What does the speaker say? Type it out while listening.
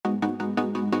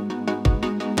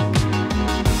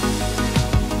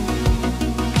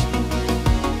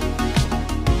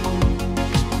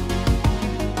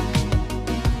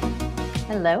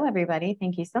Hello, everybody.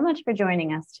 Thank you so much for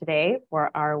joining us today for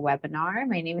our webinar.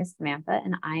 My name is Samantha,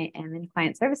 and I am in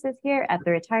client services here at the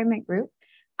Retirement Group.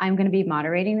 I'm going to be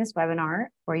moderating this webinar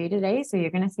for you today, so you're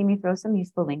going to see me throw some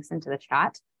useful links into the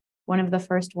chat. One of the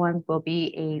first ones will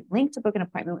be a link to book an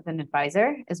appointment with an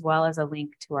advisor, as well as a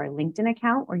link to our LinkedIn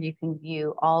account where you can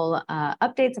view all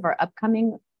updates of our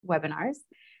upcoming webinars,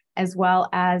 as well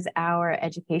as our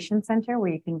education center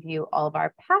where you can view all of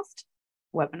our past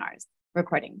webinars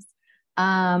recordings.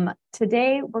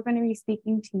 Today, we're going to be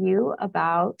speaking to you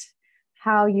about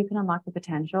how you can unlock the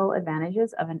potential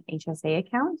advantages of an HSA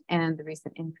account and the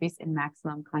recent increase in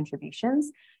maximum contributions.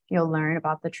 You'll learn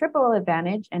about the triple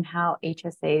advantage and how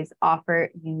HSAs offer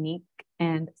unique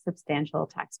and substantial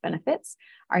tax benefits.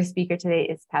 Our speaker today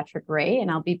is Patrick Ray,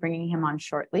 and I'll be bringing him on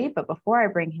shortly. But before I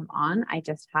bring him on, I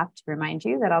just have to remind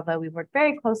you that although we work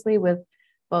very closely with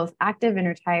both active and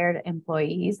retired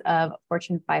employees of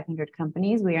Fortune 500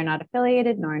 companies, we are not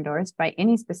affiliated nor endorsed by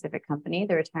any specific company.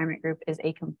 The Retirement Group is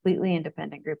a completely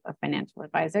independent group of financial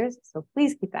advisors, so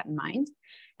please keep that in mind.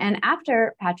 And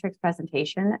after Patrick's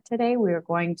presentation today, we are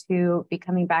going to be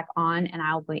coming back on and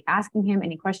I'll be asking him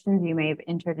any questions you may have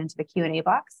entered into the Q&A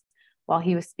box while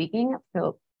he was speaking.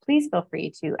 So please feel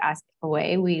free to ask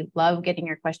away. We love getting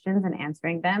your questions and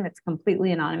answering them. It's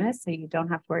completely anonymous, so you don't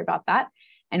have to worry about that.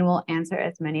 And we'll answer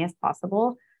as many as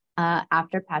possible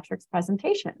after Patrick's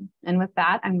presentation. And with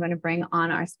that, I'm going to bring on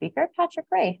our speaker, Patrick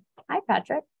Ray. Hi,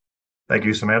 Patrick. Thank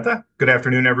you, Samantha. Good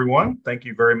afternoon, everyone. Thank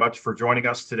you very much for joining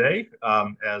us today.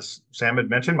 As Sam had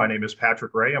mentioned, my name is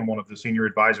Patrick Ray. I'm one of the senior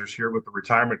advisors here with the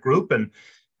Retirement Group. And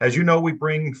as you know, we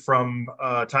bring from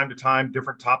time to time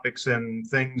different topics and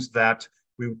things that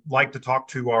we like to talk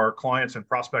to our clients and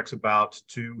prospects about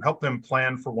to help them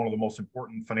plan for one of the most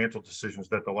important financial decisions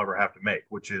that they'll ever have to make,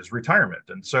 which is retirement.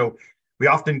 And so we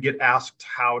often get asked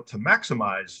how to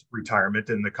maximize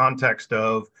retirement in the context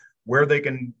of where they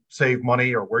can save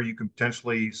money or where you can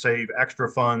potentially save extra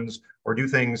funds or do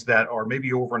things that are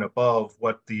maybe over and above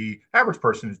what the average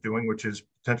person is doing, which is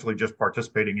potentially just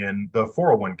participating in the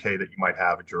 401k that you might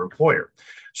have at your employer.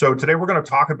 So today we're going to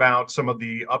talk about some of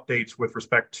the updates with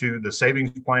respect to the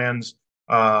savings plans,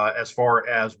 as far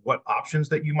as what options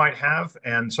that you might have.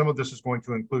 And some of this is going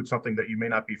to include something that you may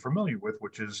not be familiar with,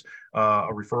 which is a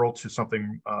referral to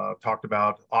something talked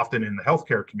about often in the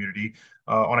healthcare community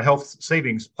on a health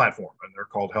savings platform, and they're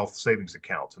called health savings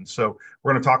accounts. And so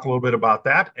we're going to talk a little bit about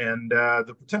that and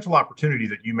the potential opportunity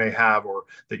that you may have or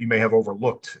that you may have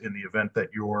overlooked in the event that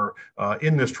you're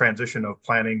in this transition of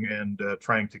planning and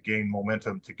trying to gain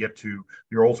momentum to get to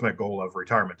your ultimate goal of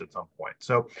retirement at some point.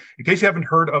 So in case you haven't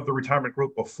heard of the Retirement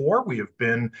Group before, we have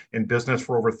been in business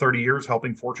for over 30 years,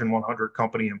 helping Fortune 100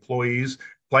 company employees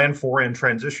plan for and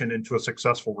transition into a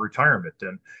successful retirement.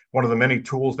 And one of the many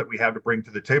tools that we have to bring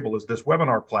to the table is this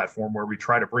webinar platform where we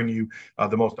try to bring you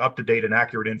the most up-to-date and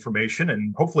accurate information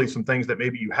and hopefully some things that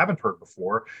maybe you haven't heard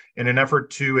before in an effort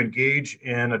to engage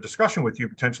in a discussion with you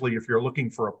potentially if you're looking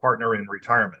for a partner in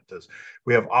retirement. As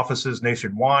we have offices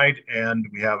nationwide and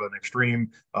we have an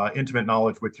extreme intimate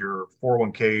knowledge with your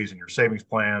 401ks and your savings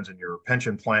plans and your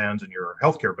pension plans and your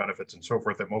healthcare benefits and so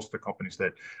forth that most of the companies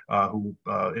that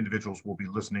individuals will be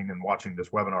listening and watching this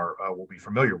webinar will be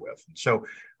familiar with. And so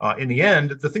in the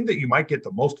end, the thing that you might get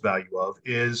the most value of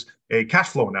is a cash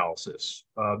flow analysis.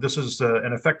 This is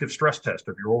an effective stress test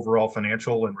of your overall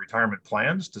financial and retirement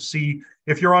plans to see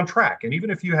if you're on track. And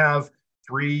even if you have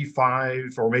 3,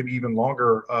 5, or maybe even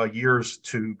longer years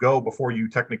to go before you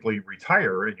technically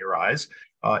retire in your eyes,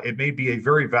 it may be a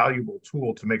very valuable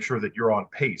tool to make sure that you're on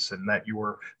pace and that you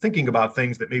are thinking about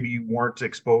things that maybe you weren't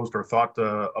exposed or thought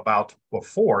about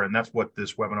before. And that's what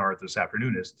this webinar this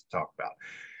afternoon is to talk about.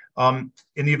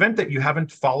 In the event that you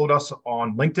haven't followed us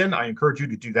on LinkedIn, I encourage you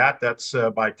to do that. That's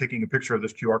by taking a picture of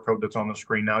this QR code that's on the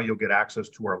screen now. You'll get access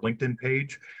to our LinkedIn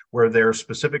page where they're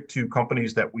specific to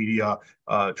companies that we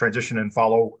transition and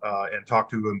follow and talk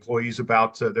to employees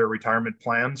about their retirement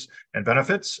plans and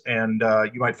benefits. And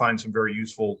you might find some very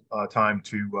useful time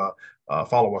to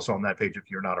follow us on that page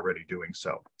if you're not already doing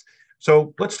so.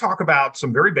 So let's talk about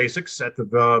some very basics at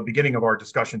the beginning of our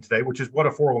discussion today, which is what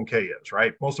a 401k is,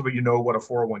 right? Most of you know what a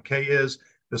 401k is.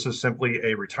 This is simply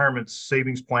a retirement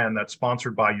savings plan that's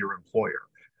sponsored by your employer.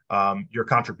 Your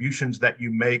contributions that you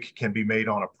make can be made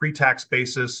on a pre-tax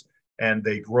basis and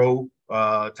they grow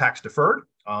tax deferred.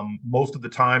 Most of the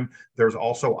time, there's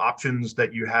also options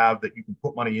that you have that you can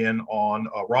put money in on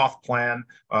a Roth plan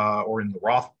or in the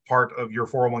Roth part of your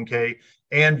 401k.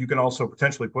 And you can also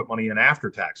potentially put money in after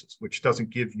taxes, which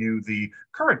doesn't give you the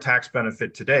current tax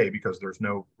benefit today because there's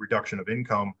no reduction of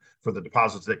income for the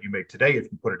deposits that you make today if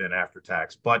you put it in after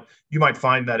tax. But you might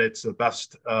find that it's the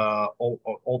best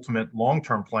ultimate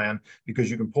long-term plan because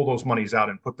you can pull those monies out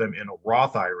and put them in a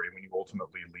Roth IRA when you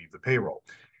ultimately leave the payroll.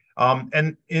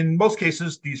 And in most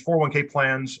cases, these 401k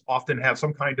plans often have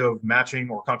some kind of matching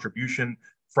or contribution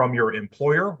from your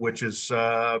employer, which is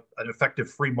an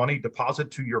effective free money deposit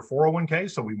to your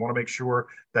 401k. So we want to make sure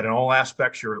that in all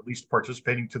aspects, you're at least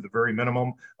participating to the very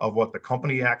minimum of what the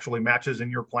company actually matches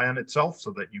in your plan itself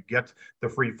so that you get the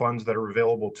free funds that are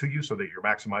available to you so that you're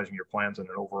maximizing your plans in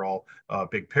an overall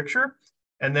big picture.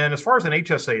 And then as far as an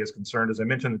HSA is concerned, as I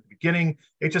mentioned at the beginning,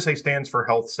 HSA stands for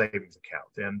Health Savings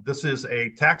Account. And this is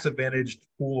a tax-advantaged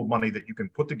pool of money that you can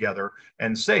put together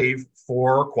and save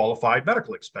for qualified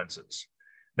medical expenses.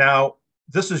 Now,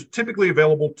 this is typically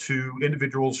available to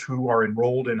individuals who are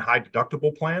enrolled in high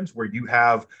deductible plans where you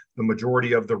have the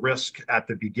majority of the risk at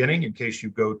the beginning in case you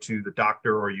go to the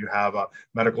doctor or you have a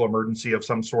medical emergency of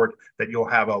some sort, that you'll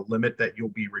have a limit that you'll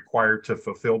be required to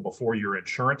fulfill before your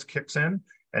insurance kicks in.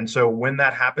 And so when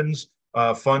that happens,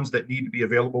 funds that need to be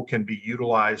available can be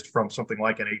utilized from something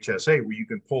like an HSA where you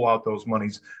can pull out those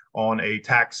monies on a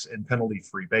tax and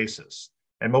penalty-free basis.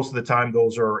 And most of the time,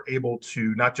 those are able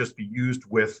to not just be used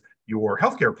with your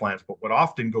healthcare plans, but what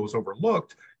often goes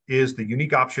overlooked is the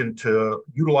unique option to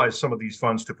utilize some of these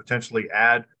funds to potentially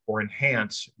add or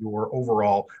enhance your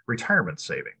overall retirement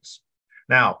savings.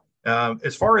 Now,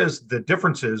 as far as the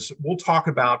differences, we'll talk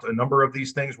about a number of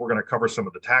these things. We're going to cover some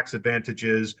of the tax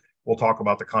advantages. We'll talk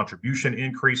about the contribution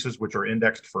increases, which are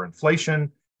indexed for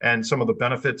inflation, and some of the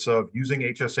benefits of using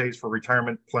HSAs for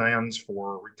retirement plans,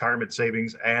 for retirement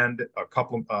savings, and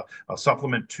a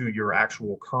supplement to your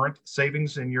actual current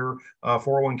savings in your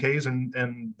 401ks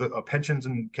and the pensions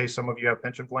in case some of you have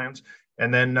pension plans.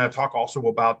 And then talk also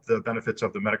about the benefits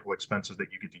of the medical expenses that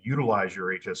you get to utilize your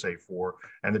HSA for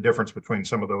and the difference between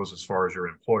some of those as far as your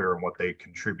employer and what they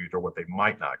contribute or what they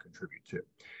might not contribute to.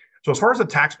 So as far as the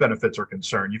tax benefits are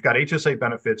concerned, you've got HSA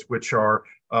benefits, which are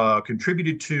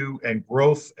contributed to, and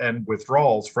growth and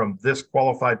withdrawals from this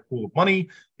qualified pool of money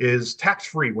is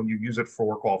tax-free when you use it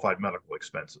for qualified medical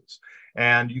expenses.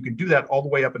 And you can do that all the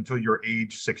way up until you're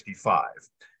age 65.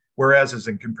 Whereas as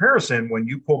in comparison, when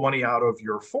you pull money out of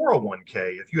your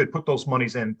 401k, if you had put those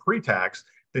monies in pre-tax,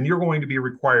 then you're going to be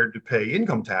required to pay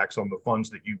income tax on the funds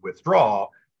that you withdraw,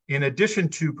 in addition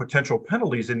to potential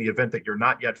penalties in the event that you're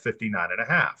not yet 59 and a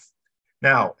half.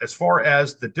 Now, as far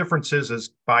as the differences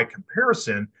is by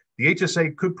comparison, the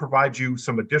HSA could provide you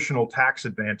some additional tax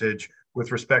advantage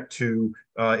with respect to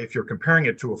if you're comparing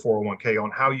it to a 401k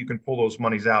on how you can pull those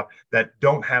monies out that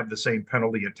don't have the same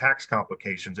penalty and tax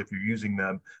complications if you're using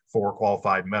them for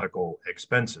qualified medical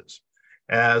expenses.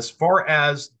 As far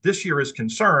as this year is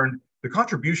concerned, the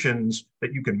contributions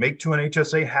that you can make to an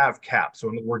HSA have caps. So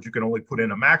in other words, you can only put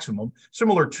in a maximum,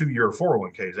 similar to your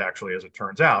 401ks, actually, as it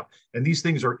turns out. And these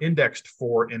things are indexed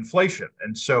for inflation.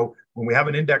 And so when we have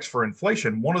an index for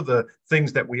inflation, one of the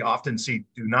things that we often see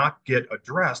do not get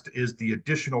addressed is the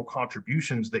additional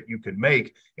contributions that you can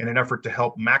make in an effort to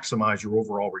help maximize your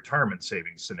overall retirement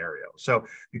savings scenario. So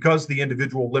because the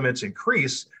individual limits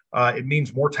increase, it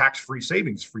means more tax-free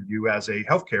savings for you as a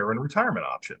healthcare and retirement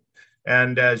option.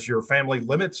 And as your family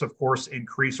limits, of course,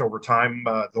 increase over time,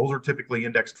 those are typically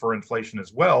indexed for inflation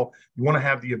as well. You want to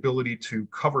have the ability to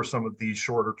cover some of these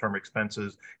shorter term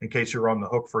expenses in case you're on the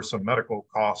hook for some medical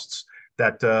costs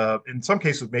that in some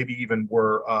cases maybe even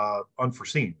were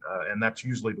unforeseen. And that's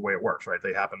usually the way it works, right?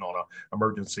 They happen on an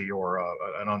emergency or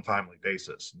an untimely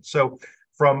basis. And so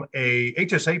from a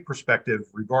HSA perspective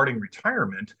regarding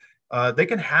retirement, they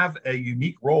can have a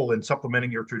unique role in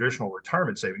supplementing your traditional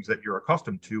retirement savings that you're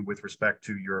accustomed to with respect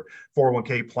to your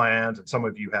 401k plans. And some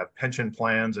of you have pension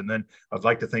plans. And then I'd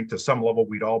like to think to some level,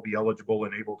 we'd all be eligible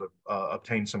and able to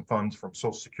obtain some funds from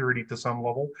Social Security to some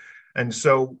level. And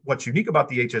so what's unique about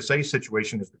the HSA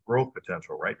situation is the growth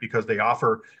potential, right? Because they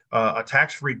offer a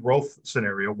tax-free growth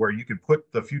scenario where you can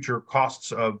put the future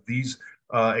costs of these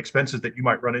expenses that you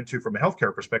might run into from a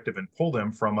healthcare perspective and pull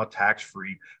them from a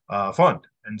tax-free fund.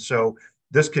 And so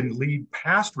this can lead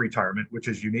past retirement, which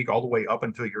is unique all the way up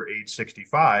until you're age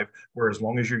 65, where as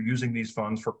long as you're using these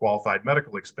funds for qualified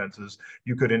medical expenses,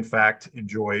 you could in fact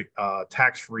enjoy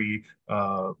tax-free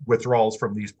withdrawals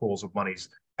from these pools of monies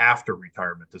after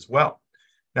retirement as well.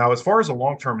 Now, as far as a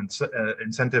long-term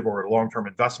incentive or a long-term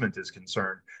investment is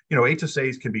concerned,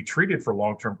 HSAs can be treated for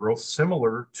long-term growth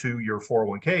similar to your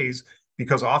 401ks,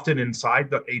 because often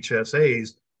inside the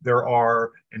HSAs, there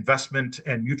are investment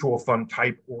and mutual fund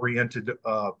type oriented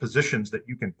positions that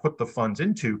you can put the funds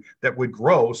into that would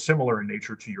grow similar in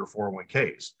nature to your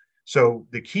 401ks. So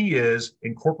the key is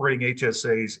incorporating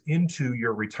HSAs into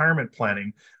your retirement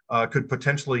planning could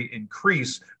potentially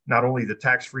increase not only the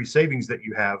tax-free savings that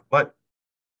you have, but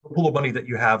the pool of money that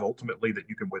you have ultimately that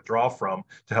you can withdraw from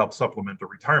to help supplement the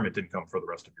retirement income for the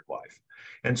rest of your life.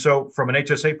 And so from an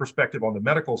HSA perspective on the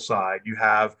medical side, you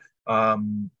have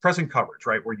present coverage,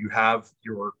 right? Where you have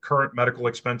your current medical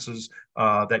expenses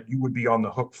that you would be on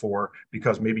the hook for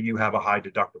because maybe you have a high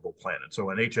deductible plan. And so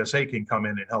an HSA can come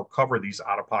in and help cover these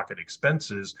out-of-pocket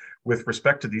expenses with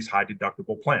respect to these high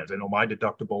deductible plans. I know my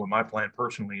deductible in my plan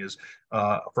personally is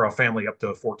for a family up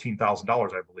to $14,000,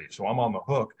 I believe. So I'm on the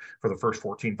hook for the first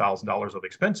 $14,000 of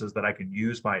expenses that I can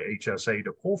use my HSA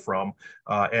to pull from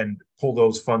and pull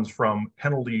those funds from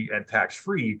penalty and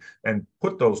tax-free and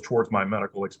put those towards my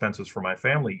medical expenses for my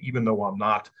family, even though I'm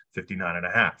not 59 and a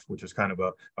half, which is kind of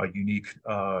a unique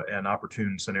and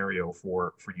opportune scenario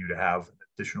for you to have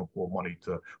additional pool of money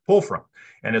to pull from.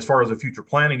 And as far as the future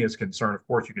planning is concerned, of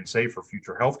course, you can save for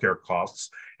future healthcare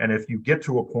costs. And if you get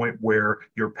to a point where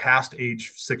you're past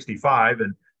age 65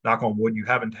 and knock on wood, you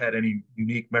haven't had any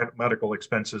unique medical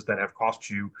expenses that have cost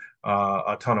you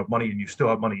a ton of money and you still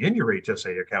have money in your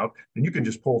HSA account, then you can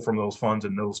just pull from those funds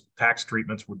and those tax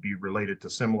treatments would be related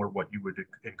to similar what you would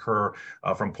incur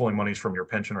from pulling monies from your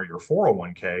pension or your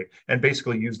 401k and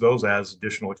basically use those as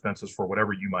additional expenses for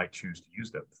whatever you might choose to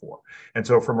use them for. And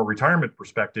so from a retirement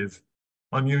perspective,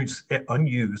 unused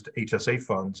HSA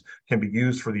funds can be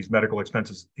used for these medical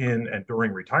expenses in and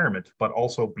during retirement, but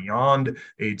also beyond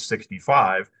age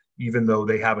 65, even though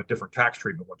they have a different tax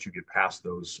treatment once you get past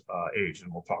those age.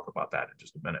 And we'll talk about that in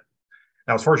just a minute.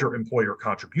 Now, as far as your employer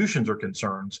contributions are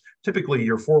concerned, typically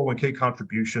your 401k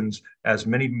contributions, as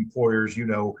many employers,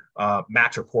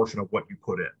 match a portion of what you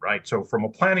put in, right? So from a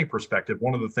planning perspective,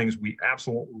 one of the things we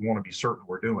absolutely want to be certain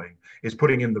we're doing is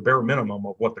putting in the bare minimum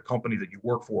of what the company that you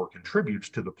work for contributes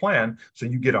to the plan. So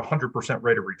you get 100%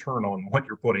 rate of return on what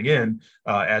you're putting in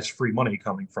as free money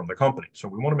coming from the company. So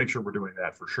we want to make sure we're doing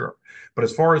that for sure. But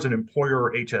as far as an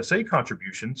employer HSA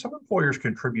contribution, some employers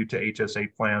contribute to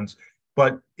HSA plans,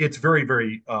 but it's very,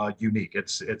 very unique.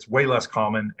 It's way less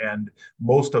common, and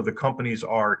most of the companies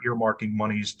are earmarking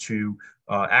monies to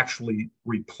actually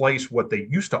replace what they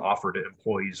used to offer to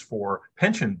employees for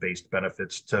pension-based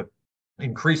benefits to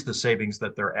increase the savings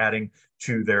that they're adding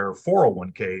to their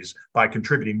 401ks by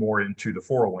contributing more into the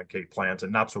 401k plans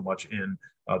and not so much in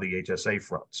the HSA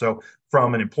front. So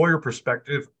from an employer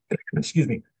perspective, excuse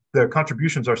me, the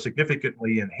contributions are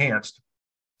significantly enhanced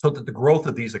so that the growth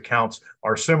of these accounts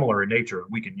are similar in nature.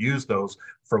 We can use those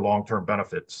for long-term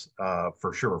benefits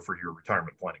for sure for your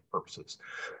retirement planning purposes.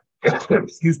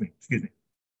 Excuse me.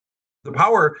 The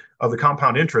power of the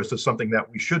compound interest is something that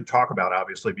we should talk about,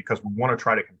 obviously, because we want to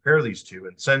try to compare these two.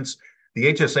 And since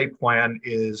the HSA plan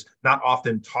is not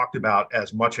often talked about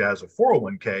as much as a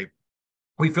 401k,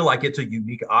 we feel like it's a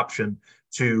unique option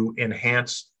to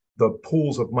enhance the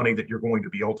pools of money that you're going to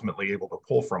be ultimately able to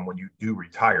pull from when you do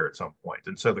retire at some point.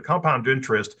 And so the compound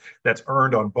interest that's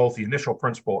earned on both the initial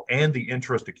principal and the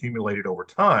interest accumulated over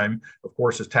time, of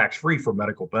course, is tax-free for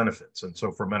medical benefits. And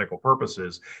so for medical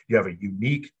purposes, you have a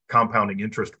unique compounding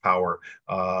interest power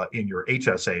in your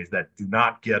HSAs that do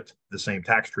not get the same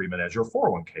tax treatment as your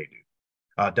 401k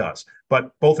does.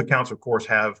 But both accounts, of course,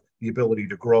 have the ability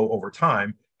to grow over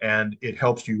time, and it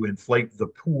helps you inflate the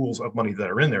pools of money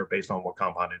that are in there based on what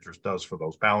compound interest does for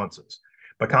those balances.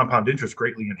 But compound interest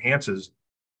greatly enhances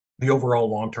the overall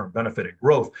long-term benefit and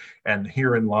growth. And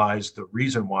herein lies the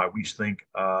reason why we think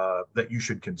that you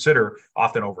should consider,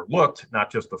 often overlooked,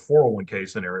 not just the 401k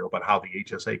scenario, but how the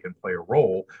HSA can play a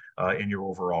role in your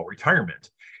overall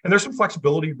retirement. And there's some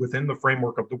flexibility within the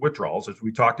framework of the withdrawals. As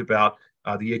we talked about,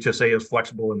 the HSA is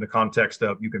flexible in the context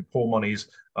of you can pull monies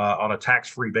on a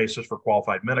tax-free basis for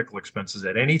qualified medical expenses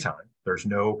at any time. There's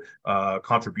no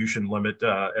contribution limit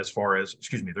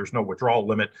there's no withdrawal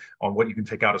limit on what you can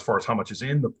take out as far as how much is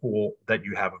in the pool that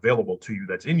you have available to you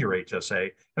that's in your HSA.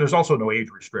 And there's also no age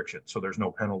restriction. So there's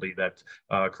no penalty that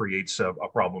creates a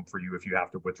problem for you if you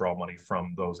have to withdraw money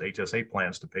from those HSA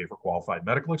plans to pay for qualified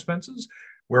medical expenses.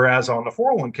 Whereas on the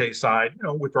 401k side,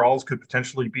 withdrawals could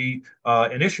potentially be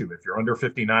an issue. If you're under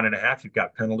 59 and a half, you've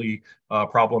got penalty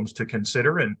problems to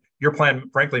consider. And your plan,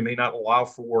 frankly, may not allow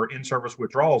for in-service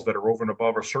withdrawals that are over and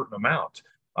above a certain amount.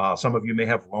 Some of you may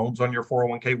have loans on your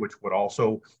 401k, which would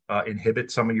also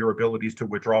inhibit some of your abilities to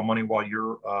withdraw money while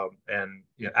you're an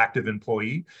active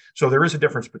employee. So there is a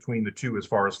difference between the two as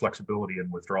far as flexibility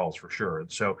and withdrawals for sure.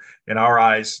 And so in our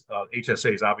eyes,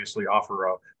 HSAs obviously offer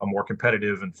a more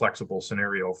competitive and flexible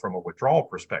scenario from a withdrawal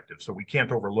perspective. So we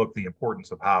can't overlook the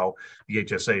importance of how the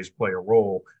HSAs play a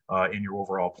role in your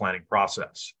overall planning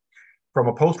process. From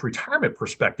a post-retirement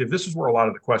perspective, this is where a lot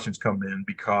of the questions come in,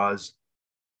 because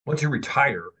once you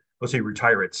retire, let's say you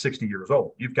retire at 60 years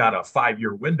old, you've got a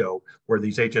 5-year window where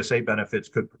these HSA benefits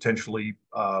could potentially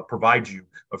provide you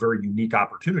a very unique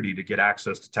opportunity to get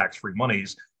access to tax-free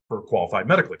monies for qualified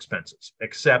medical expenses.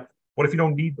 Except, what if you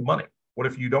don't need the money? What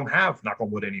if you don't have, knock on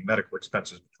wood, any medical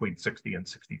expenses between 60 and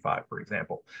 65, for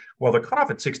example? Well, the cutoff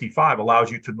at 65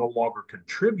 allows you to no longer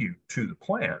contribute to the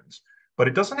plans, but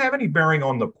it doesn't have any bearing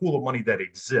on the pool of money that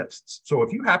exists. So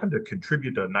if you happen to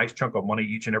contribute a nice chunk of money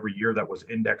each and every year that was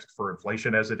indexed for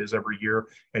inflation as it is every year,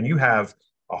 and you have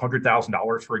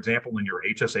 $100,000, for example, in your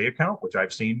HSA account, which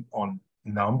I've seen on a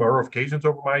number of occasions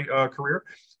over my career,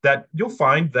 that you'll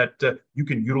find that you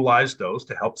can utilize those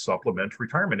to help supplement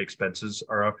retirement expenses,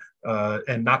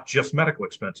 and not just medical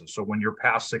expenses. So when you're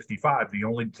past 65, the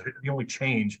only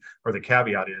change or the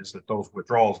caveat is that those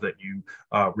withdrawals that you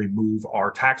remove are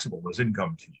taxable as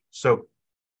income to you. So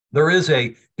there is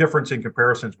a difference in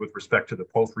comparisons with respect to the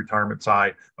post-retirement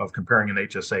side of comparing an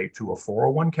HSA to a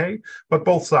 401k, but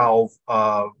both solve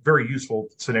very useful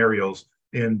scenarios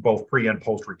in both pre and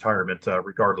post-retirement,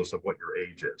 regardless of what your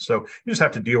age is. So you just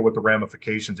have to deal with the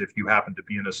ramifications if you happen to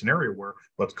be in a scenario where,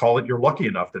 let's call it, you're lucky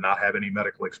enough to not have any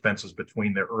medical expenses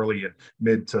between the early and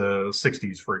mid to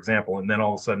 60s, for example. And then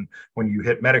all of a sudden, when you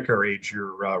hit Medicare age,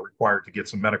 you're required to get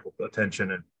some medical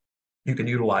attention, and you can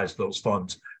utilize those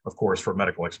funds, of course, for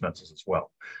medical expenses as well.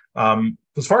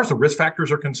 As far as the risk factors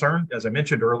are concerned, as I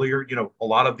mentioned earlier, a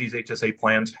lot of these HSA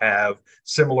plans have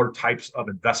similar types of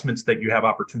investments that you have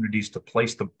opportunities to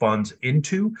place the funds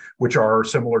into, which are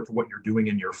similar to what you're doing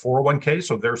in your 401k.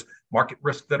 So there's market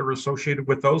risk that are associated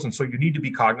with those. And so you need to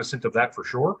be cognizant of that for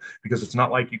sure, because it's not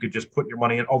like you could just put your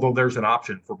money in, although there's an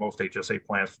option for most HSA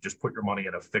plans to just put your money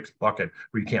in a fixed bucket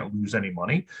where you can't lose any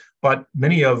money. But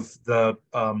many of the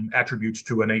attributes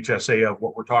to an HSA of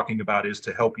what we're talking about is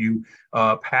to help you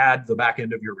pad the back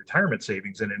end of your retirement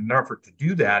savings. And in an effort to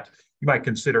do that, you might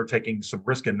consider taking some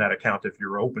risk in that account if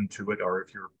you're open to it, or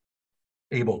if you're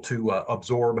able to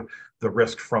absorb the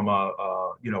risk from a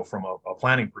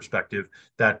planning perspective,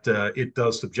 that it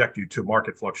does subject you to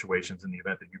market fluctuations in the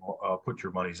event that you put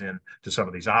your monies in to some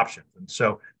of these options. And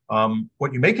so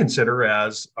what you may consider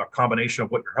as a combination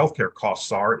of what your healthcare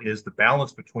costs are is the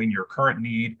balance between your current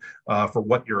need for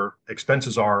what your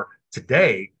expenses are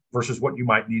today versus what you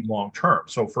might need long term.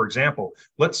 So for example,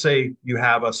 let's say you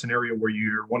have a scenario where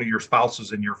one of your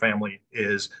spouses in your family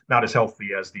is not as healthy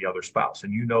as the other spouse,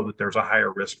 and you know that there's a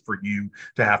higher risk for you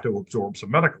to have to absorb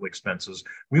some medical expenses.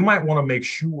 We might want to make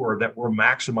sure that we're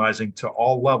maximizing to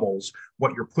all levels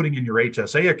what you're putting in your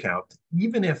HSA account,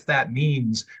 even if that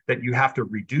means that you have to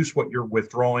reduce what you're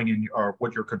withdrawing in, or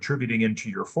what you're contributing into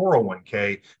your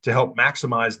 401k to help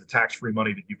maximize the tax-free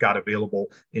money that you've got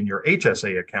available in your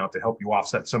HSA account to help you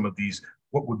offset some of these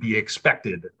what would be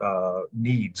expected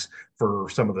needs for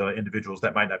some of the individuals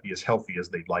that might not be as healthy as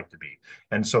they'd like to be.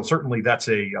 And so certainly that's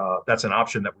an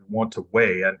option that we want to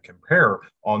weigh and compare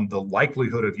on the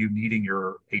likelihood of you needing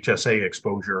your HSA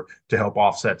exposure to help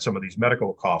offset some of these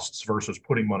medical costs versus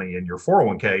putting money in your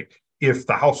 401k if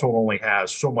the household only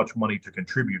has so much money to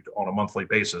contribute on a monthly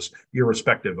basis,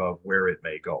 irrespective of where it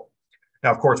may go. Now,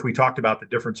 of course, we talked about the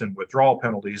difference in withdrawal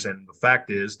penalties, and the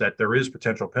fact is that there is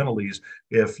potential penalties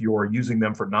if you're using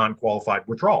them for non-qualified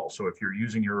withdrawals. So if you're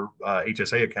using your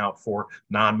HSA account for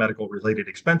non-medical related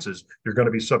expenses, you're going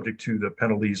to be subject to the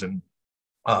penalties and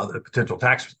the potential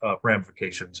tax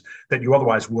ramifications that you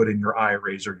otherwise would in your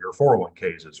IRAs or your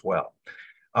 401ks as well.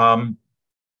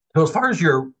 So as far as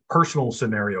your personal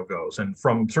scenario goes, and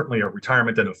from certainly a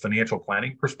retirement and a financial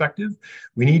planning perspective,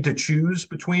 we need to choose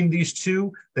between these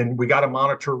two. Then we got to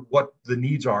monitor what the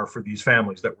needs are for these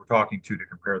families that we're talking to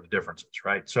compare the differences,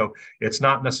 right? So it's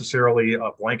not necessarily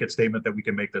a blanket statement that we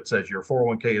can make that says your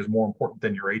 401k is more important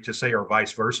than your HSA or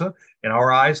vice versa. In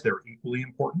our eyes, they're equally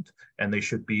important, and they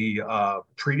should be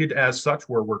treated as such,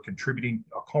 where we're contributing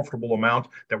a comfortable amount,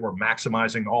 that we're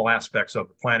maximizing all aspects of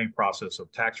the planning process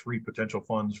of tax-free potential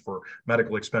funds for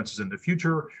medical expenses in the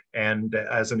future, and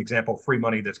as an example, free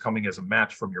money that's coming as a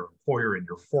match from your employer in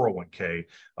your 401k,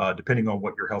 depending on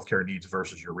what your healthcare needs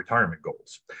versus your retirement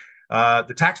goals.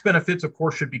 The tax benefits, of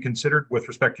course, should be considered with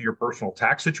respect to your personal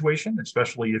tax situation,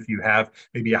 especially if you have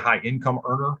maybe a high income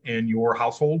earner in your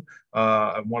household.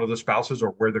 one of the spouses, or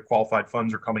where the qualified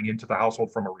funds are coming into the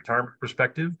household from a retirement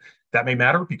perspective. That may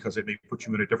matter because it may put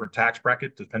you in a different tax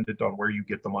bracket dependent on where you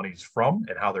get the monies from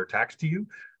and how they're taxed to you.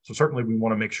 So certainly we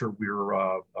want to make sure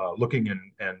we're looking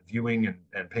and viewing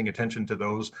and paying attention to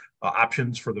those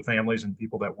options for the families and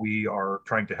people that we are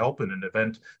trying to help in an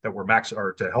event that we're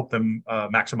to help them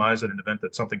maximize in an event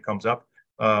that something comes up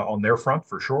on their front,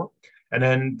 for sure. And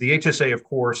then the HSA, of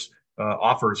course,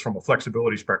 offers, from a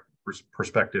flexibility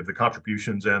perspective, the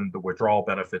contributions and the withdrawal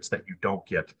benefits that you don't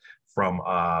get from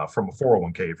a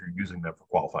 401k if you're using them for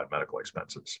qualified medical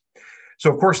expenses.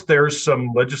 So, of course, there's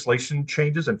some legislation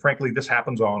changes, and frankly, this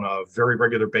happens on a very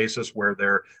regular basis where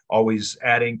they're always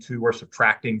adding to or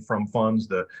subtracting from funds.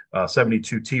 The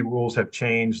 72T rules have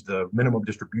changed. The minimum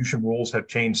distribution rules have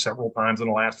changed several times in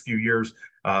the last few years,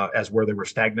 as where they were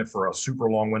stagnant for a super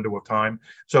long window of time.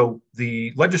 So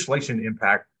the legislation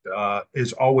impact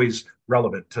is always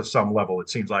relevant to some level, it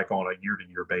seems like, on a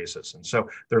year-to-year basis. And so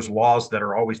there's laws that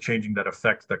are always changing that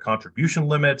affect the contribution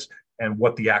limits and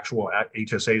what the actual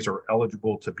HSAs are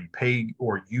eligible to be paid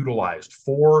or utilized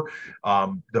for.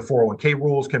 The 401k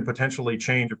rules can potentially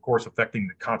change, of course, affecting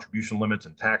the contribution limits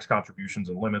and tax contributions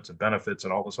and limits and benefits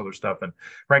and all this other stuff. And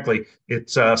frankly,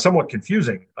 it's somewhat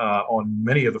confusing on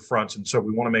many of the fronts. And so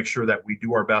we want to make sure that we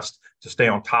do our best to stay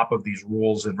on top of these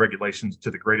rules and regulations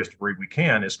to the greatest degree we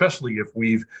can, especially if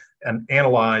we've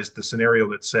analyzed the scenario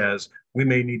that says we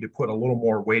may need to put a little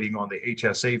more weighting on the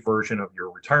HSA version of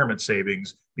your retirement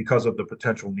savings because of the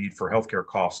potential need for healthcare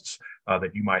costs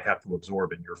that you might have to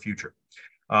absorb in your future.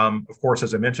 Of course,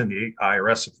 as I mentioned, the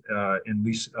IRS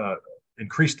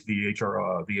increased the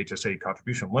HSA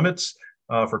contribution limits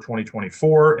for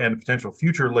 2024, and potential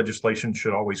future legislation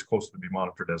should always closely be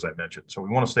monitored, as I mentioned. So we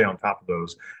want to stay on top of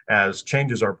those, as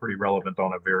changes are pretty relevant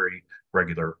on a very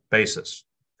regular basis.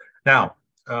 Now,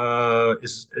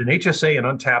 is an HSA an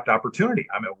untapped opportunity?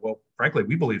 I mean, well, frankly,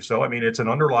 we believe so. I mean, it's an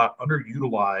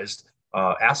underutilized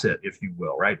asset, if you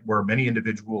will, right? Where many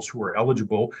individuals who are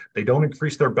eligible, they don't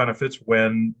increase their benefits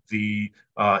when the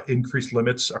increased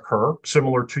limits occur,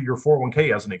 similar to your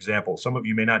 401k as an example. Some of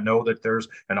you may not know that there's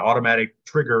an automatic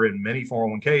trigger in many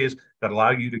 401ks that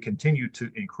allow you to continue to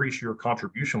increase your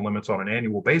contribution limits on an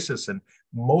annual basis. And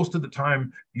most of the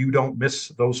time, you don't miss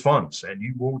those funds, and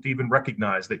you won't even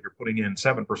recognize that you're putting in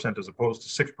 7% as opposed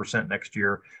to 6% next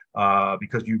year,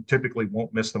 because you typically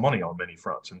won't miss the money on many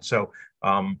fronts. And so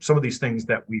some of these things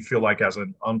that we feel like as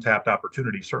an untapped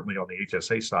opportunity, certainly on the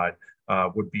HSA side,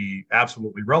 would be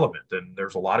absolutely relevant. And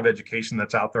there's a lot of education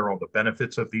that's out there on the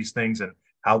benefits of these things and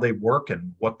how they work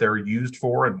and what they're used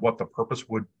for and what the purpose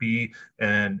would be,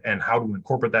 and how to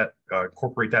incorporate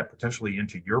that potentially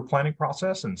into your planning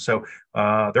process. And so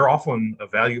they're often a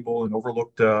valuable and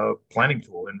overlooked planning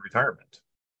tool in retirement,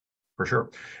 for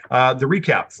sure. The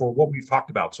recap for what we've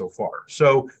talked about so far.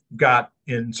 So we've got,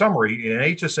 in summary, an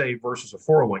HSA versus a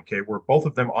 401k, where both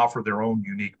of them offer their own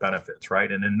unique benefits,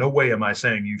 right? And in no way am I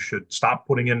saying you should stop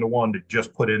putting into one to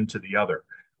just put into the other.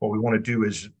 What we want to do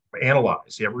is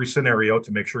analyze every scenario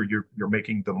to make sure you're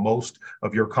making the most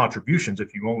of your contributions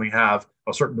if you only have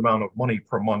a certain amount of money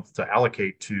per month to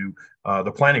allocate to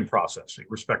the planning process,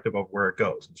 irrespective of where it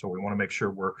goes. And so we want to make sure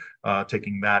we're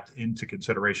taking that into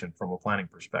consideration from a planning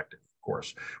perspective. Of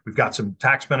course, we've got some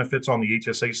tax benefits on the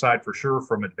HSA side for sure,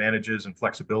 from advantages and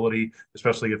flexibility,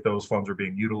 especially if those funds are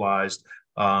being utilized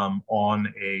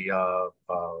on a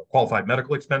qualified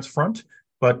medical expense front.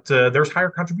 But there's higher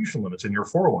contribution limits in your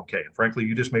 401k. And frankly,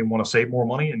 you just may want to save more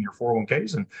money in your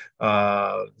 401ks, and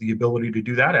the ability to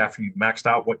do that after you've maxed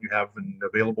out what you have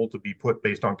available to be put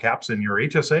based on caps in your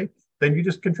HSA, then you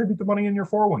just contribute the money in your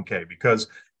 401k. Because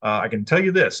I can tell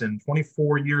you this, in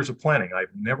 24 years of planning, I've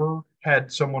never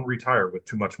had someone retire with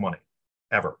too much money,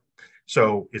 ever.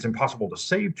 So it's impossible to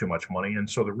save too much money. And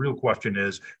so the real question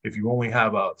is, if you only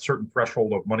have a certain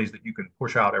threshold of monies that you can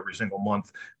push out every single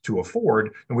month to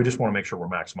afford, then we just want to make sure we're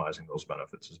maximizing those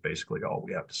benefits, is basically all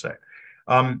we have to say.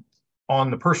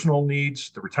 On the personal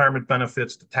needs, the retirement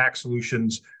benefits, the tax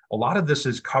solutions, a lot of this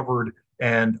is covered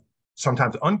and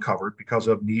sometimes uncovered because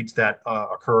of needs that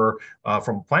occur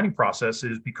from a planning process,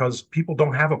 is because people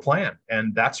don't have a plan.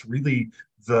 And that's really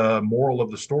the moral of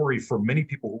the story for many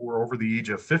people who are over the age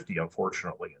of 50,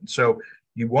 unfortunately. And so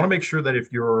you want to make sure that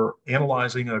if you're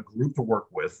analyzing a group to work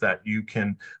with, that you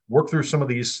can work through some of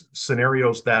these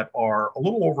scenarios that are a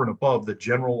little over and above the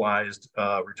generalized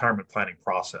retirement planning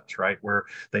process, right? Where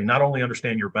they not only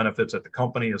understand your benefits at the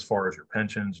company as far as your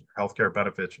pensions, your healthcare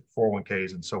benefits, your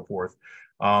 401ks, and so forth.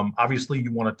 Obviously,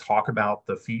 you want to talk about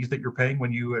the fees that you're paying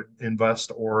when you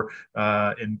invest or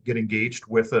get engaged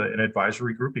with an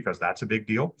advisory group, because that's a big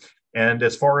deal. And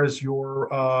as far as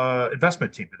your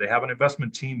investment team, do they have an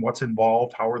investment team? What's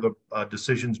involved? How are the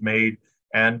decisions made?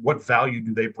 And what value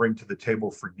do they bring to the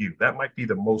table for you? That might be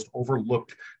the most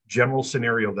overlooked general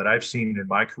scenario that I've seen in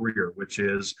my career, which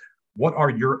is what are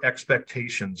your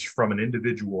expectations from an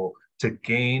individual to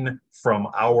gain from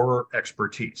our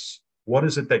expertise? What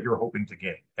is it that you're hoping to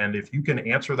gain? And if you can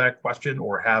answer that question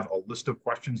or have a list of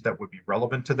questions that would be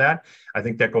relevant to that, I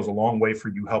think that goes a long way for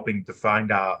you helping to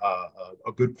find a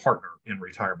good partner in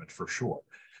retirement for sure.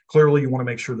 Clearly, you want to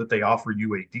make sure that they offer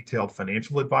you a detailed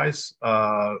financial advice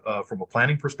from a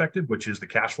planning perspective, which is the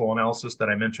cash flow analysis that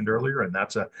I mentioned earlier. And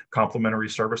that's a complimentary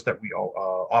service that we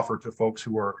offer to folks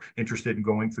who are interested in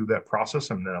going through that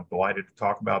process. And then I'm delighted to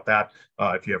talk about that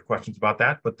if you have questions about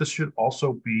that. But this should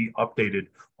also be updated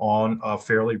on a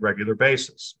fairly regular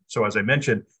basis. So as I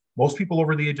mentioned, most people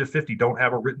over the age of 50 don't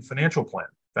have a written financial plan.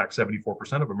 In fact,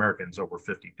 74% of Americans over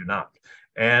 50 do not.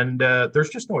 And there's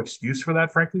just no excuse for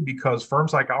that, frankly, because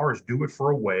firms like ours do it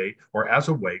for a way or as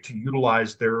a way to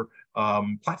utilize their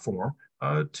platform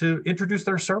to introduce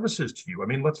their services to you. I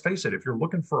mean, let's face it, if you're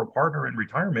looking for a partner in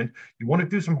retirement, you want to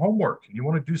do some homework, you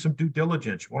want to do some due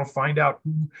diligence, you want to find out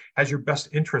who has your best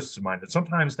interests in mind. And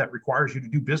sometimes that requires you to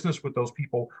do business with those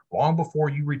people long before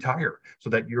you retire so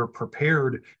that you're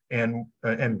prepared and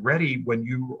ready when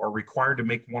you are required to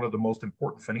make one of the most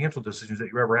important financial decisions that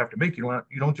you ever have to make. You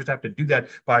don't just have to do that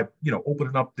by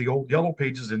opening up the old yellow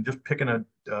pages and just picking a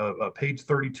page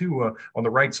 32 on the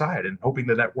right side and hoping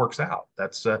that works out.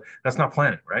 That's not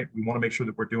planning, right? We want to make sure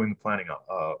that we're doing the planning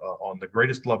on the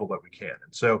greatest level that we can.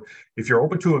 And so if you're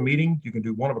open to a meeting, you can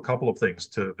do one of a couple of things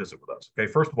to visit with us. Okay,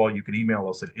 first of all, you can email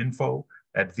us at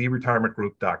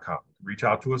info@theretirementgroup.com. Reach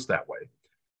out to us that way.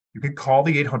 You can call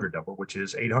the 800 number, which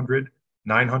is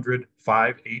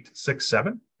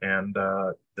 800-900-5867, and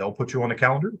they'll put you on the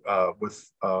calendar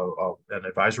with an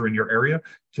advisor in your area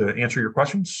to answer your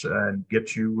questions and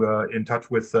get you in touch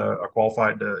with a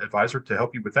qualified advisor to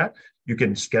help you with that. You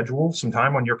can schedule some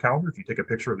time on your calendar if you take a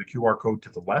picture of the QR code to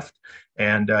the left,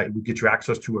 and it will get you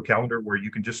access to a calendar where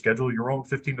you can just schedule your own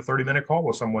 15 to 30-minute call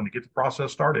with someone to get the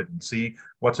process started and see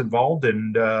what's involved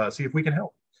and see if we can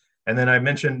help. And then I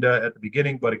mentioned at the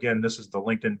beginning, but again, this is the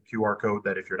LinkedIn QR code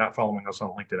that if you're not following us on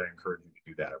LinkedIn, I encourage you to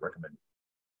do that. I recommend it.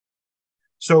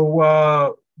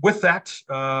 So with that,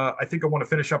 I think I want to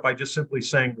finish up by just simply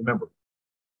saying, remember,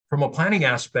 from a planning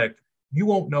aspect, you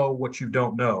won't know what you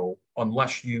don't know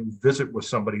unless you visit with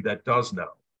somebody that does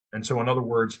know. And so in other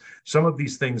words, some of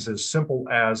these things as simple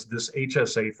as this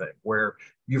HSA thing, where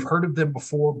you've heard of them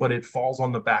before, but it falls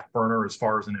on the back burner as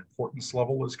far as an importance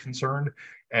level is concerned.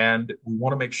 And we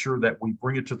want to make sure that we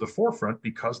bring it to the forefront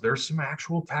because there's some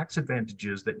actual tax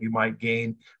advantages that you might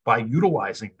gain by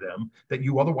utilizing them that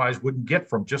you otherwise wouldn't get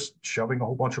from just shoving a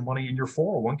whole bunch of money in your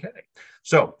 401k.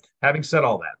 So having said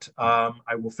all that,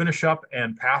 I will finish up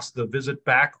and pass the visit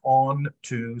back on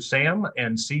to Sam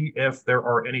and see if there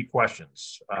are any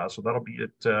questions. So that'll be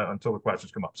it until the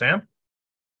questions come up. Sam?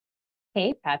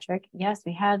 Hey, Patrick. Yes,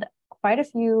 we had quite a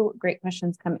few great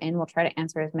questions come in. We'll try to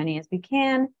answer as many as we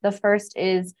can. The first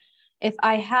is, if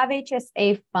I have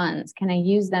HSA funds, can I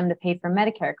use them to pay for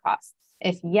Medicare costs?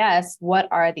 If yes, what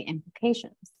are the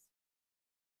implications?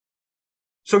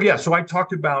 So I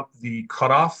talked about the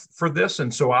cutoff for this.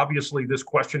 And so obviously this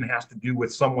question has to do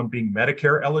with someone being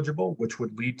Medicare eligible, which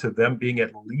would lead to them being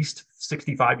at least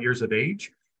 65 years of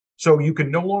age. So you can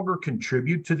no longer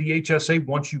contribute to the HSA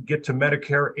once you get to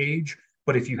Medicare age.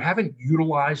 But if you haven't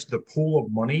utilized the pool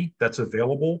of money that's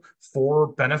available for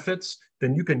benefits,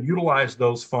 then you can utilize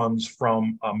those funds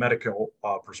from a medical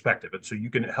perspective. And so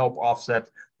you can help offset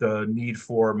the need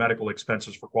for medical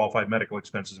expenses, for qualified medical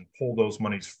expenses, and pull those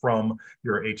monies from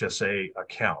your HSA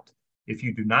account. If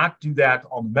you do not do that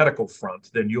on the medical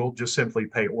front, then you'll just simply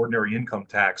pay ordinary income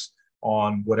tax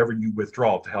on whatever you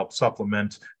withdraw to help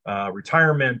supplement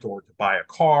retirement or to buy a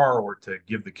car or to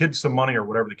give the kids some money or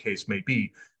whatever the case may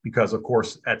be. Because, of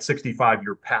course, at 65,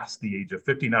 you're past the age of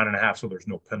 59 and a half, so there's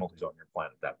no penalties on your plan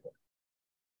at that point.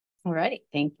 All right,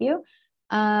 thank you.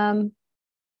 As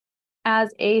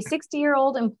a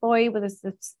 60-year-old employee with a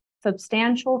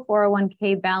substantial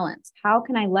 401k balance, how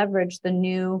can I leverage the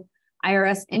new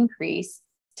IRS increase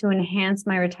to enhance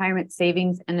my retirement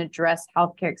savings and address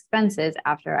healthcare expenses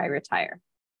after I retire?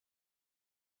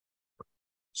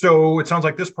 So it sounds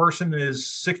like this person is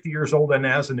 60 years old, and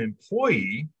as an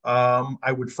employee,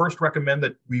 I would first recommend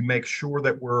that we make sure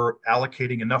that we're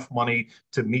allocating enough money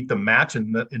to meet the match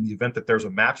in the event that there's a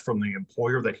match from the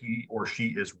employer that he or she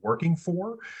is working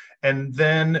for. And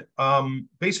then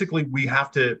basically we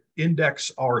have to index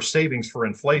our savings for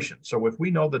inflation. So if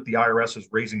we know that the IRS is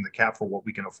raising the cap for what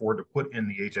we can afford to put in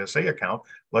the HSA account,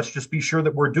 let's just be sure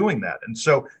that we're doing that. And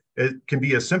so it can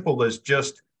be as simple as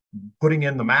just putting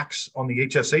in the max on the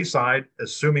HSA side,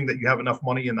 assuming that you have enough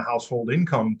money in the household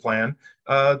income plan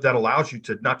that allows you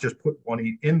to not just put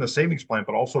money in the savings plan,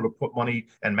 but also to put money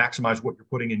and maximize what you're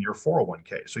putting in your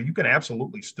 401k. So you can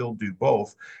absolutely still do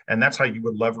both. And that's how you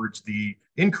would leverage the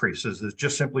increases, is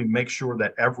just simply make sure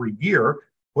that every year,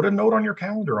 put a note on your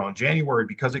calendar on January,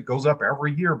 because it goes up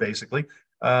every year, basically,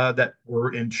 that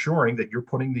we're ensuring that you're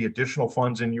putting the additional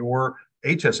funds in your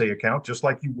HSA account, just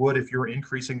like you would if you're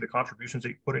increasing the contributions that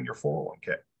you put in your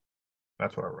 401k.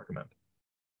 That's what I recommend.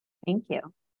 Thank you.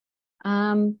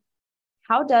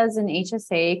 How does an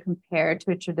HSA compare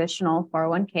to a traditional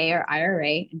 401k or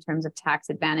IRA in terms of tax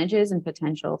advantages and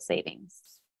potential savings?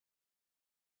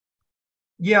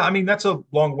 Yeah, I mean, that's a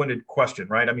long-winded question,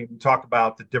 right? I mean, we talked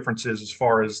about the differences as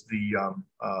far as the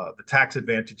tax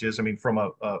advantages. I mean, from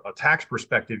a tax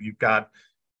perspective, you've got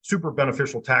super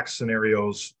beneficial tax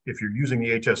scenarios if you're using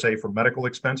the HSA for medical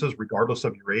expenses, regardless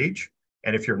of your age.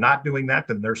 And if you're not doing that,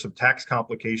 then there's some tax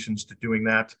complications to doing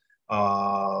that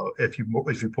if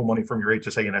you pull money from your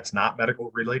HSA and that's not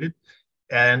medical related.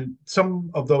 And some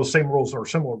of those same rules or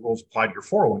similar rules apply to your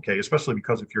 401k, especially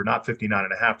because if you're not 59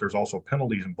 and a half, there's also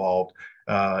penalties involved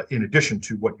in addition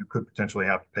to what you could potentially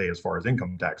have to pay as far as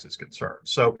income tax is concerned.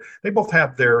 So they both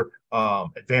have their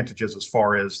advantages as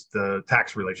far as the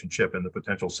tax relationship and the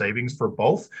potential savings for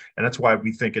both. And that's why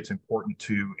we think it's important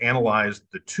to analyze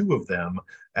the two of them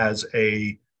as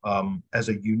a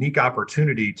unique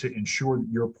opportunity to ensure that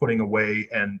you're putting away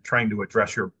and trying to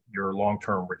address your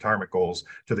long-term retirement goals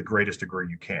to the greatest degree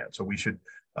you can. So we should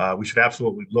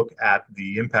absolutely look at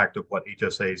the impact of what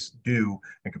HSAs do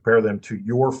and compare them to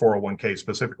your 401k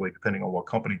specifically, depending on what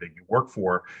company that you work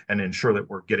for, and ensure that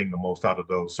we're getting the most out of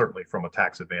those, certainly from a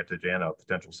tax advantage and a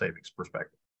potential savings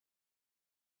perspective.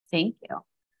 Thank you.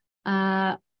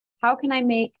 How can I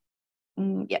make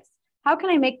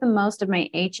the most of my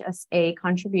HSA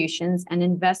contributions and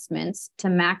investments to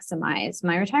maximize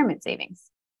my retirement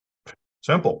savings?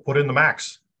 Simple. Put in the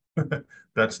max.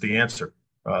 That's the answer.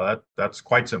 That's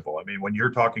quite simple. I mean, when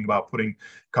you're talking about putting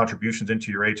contributions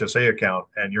into your HSA account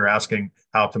and you're asking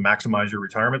how to maximize your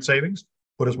retirement savings,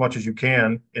 put as much as you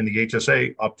can in the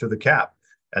HSA up to the cap.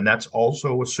 And that's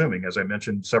also assuming, as I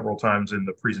mentioned several times in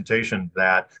the presentation,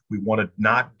 that we want to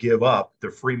not give up the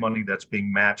free money that's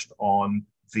being matched on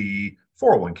the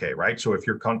 401k, right? So if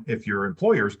your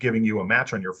employer is giving you a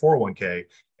match on your 401k,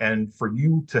 and for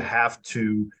you to have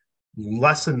to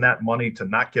lessen that money to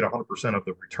not get 100% of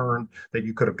the return that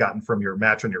you could have gotten from your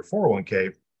match on your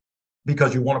 401k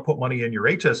because you want to put money in your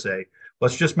HSA,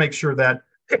 let's just make sure that,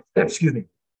 excuse me,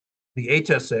 the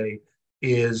HSA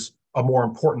is a more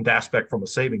important aspect from a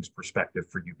savings perspective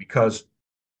for you, because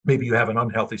maybe you have an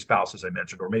unhealthy spouse, as I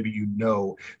mentioned, or maybe you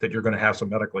know that you're going to have some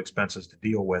medical expenses to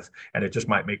deal with, and it just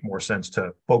might make more sense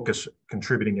to focus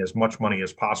contributing as much money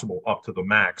as possible up to the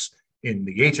max in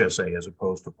the HSA as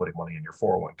opposed to putting money in your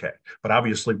 401k. But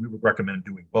obviously, we would recommend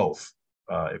doing both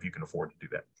if you can afford to do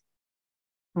that.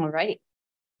 All right.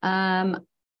 Can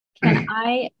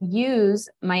I use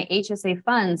my HSA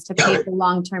funds to pay for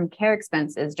long-term care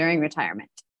expenses during retirement?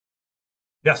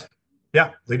 Yes.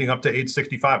 Yeah, leading up to age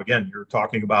 65. Again, you're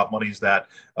talking about monies that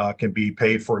can be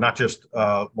paid for not just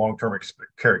long-term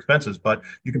care expenses, but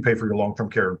you can pay for your long-term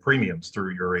care and premiums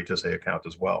through your HSA account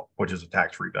as well, which is a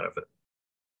tax-free benefit.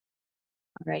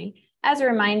 All right. As a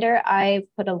reminder, I've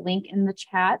put a link in the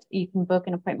chat. You can book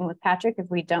an appointment with Patrick if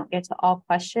we don't get to all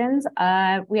questions.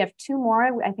 We have two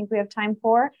more I think we have time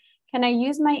for. Can I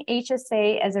use my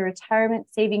HSA as a retirement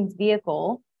savings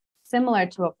vehicle similar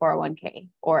to a 401k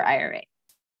or IRA?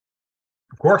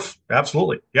 Of course,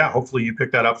 absolutely. Yeah, hopefully you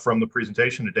picked that up from the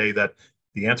presentation today, that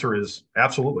the answer is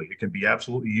absolutely. It can be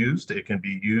absolutely used. It can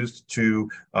be used to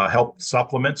help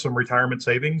supplement some retirement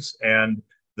savings. And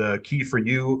the key for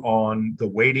you on the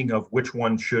weighting of which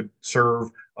one should serve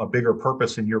a bigger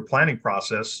purpose in your planning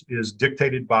process is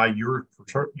dictated by your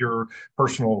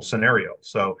personal scenario.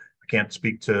 So I can't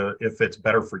speak to if it's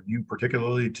better for you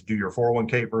particularly to do your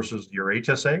 401k versus your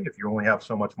HSA if you only have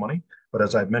so much money. But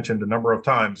as I've mentioned a number of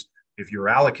times, if you're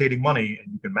allocating money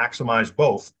and you can maximize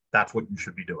both, that's what you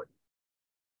should be doing.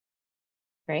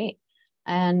 Great.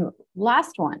 And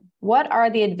last one, what are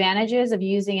the advantages of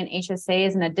using an HSA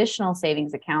as an additional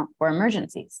savings account for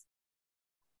emergencies?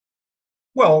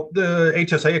 Well, the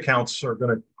HSA accounts are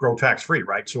going to grow tax-free,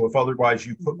 right? So if otherwise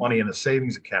you put money in a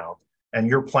savings account and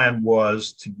your plan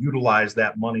was to utilize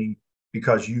that money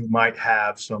because you might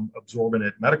have some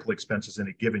absorbent medical expenses in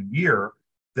a given year,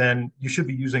 then you should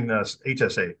be using this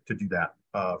HSA to do that,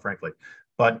 frankly.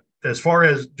 But as far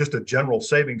as just a general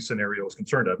savings scenario is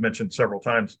concerned, I've mentioned several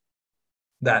times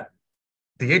that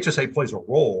the HSA plays a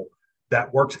role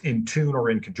that works in tune or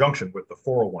in conjunction with the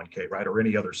 401k, right? Or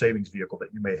any other savings vehicle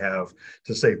that you may have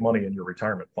to save money in your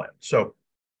retirement plan. So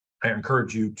I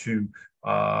encourage you to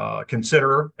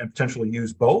consider and potentially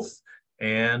use both.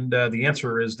 And the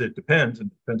answer is that it depends, and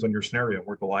depends on your scenario.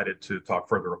 We're delighted to talk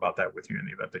further about that with you in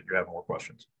the event that you have more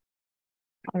questions.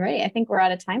 All right. I think we're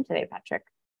out of time today, Patrick.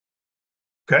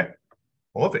 Okay.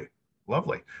 Lovely.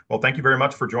 Lovely. Well, thank you very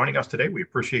much for joining us today. We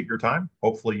appreciate your time.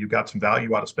 Hopefully you got some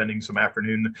value out of spending some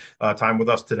afternoon time with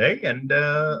us today. And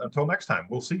until next time,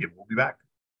 we'll see you. We'll be back.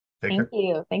 Take care. Thank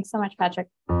you. Thanks so much, Patrick.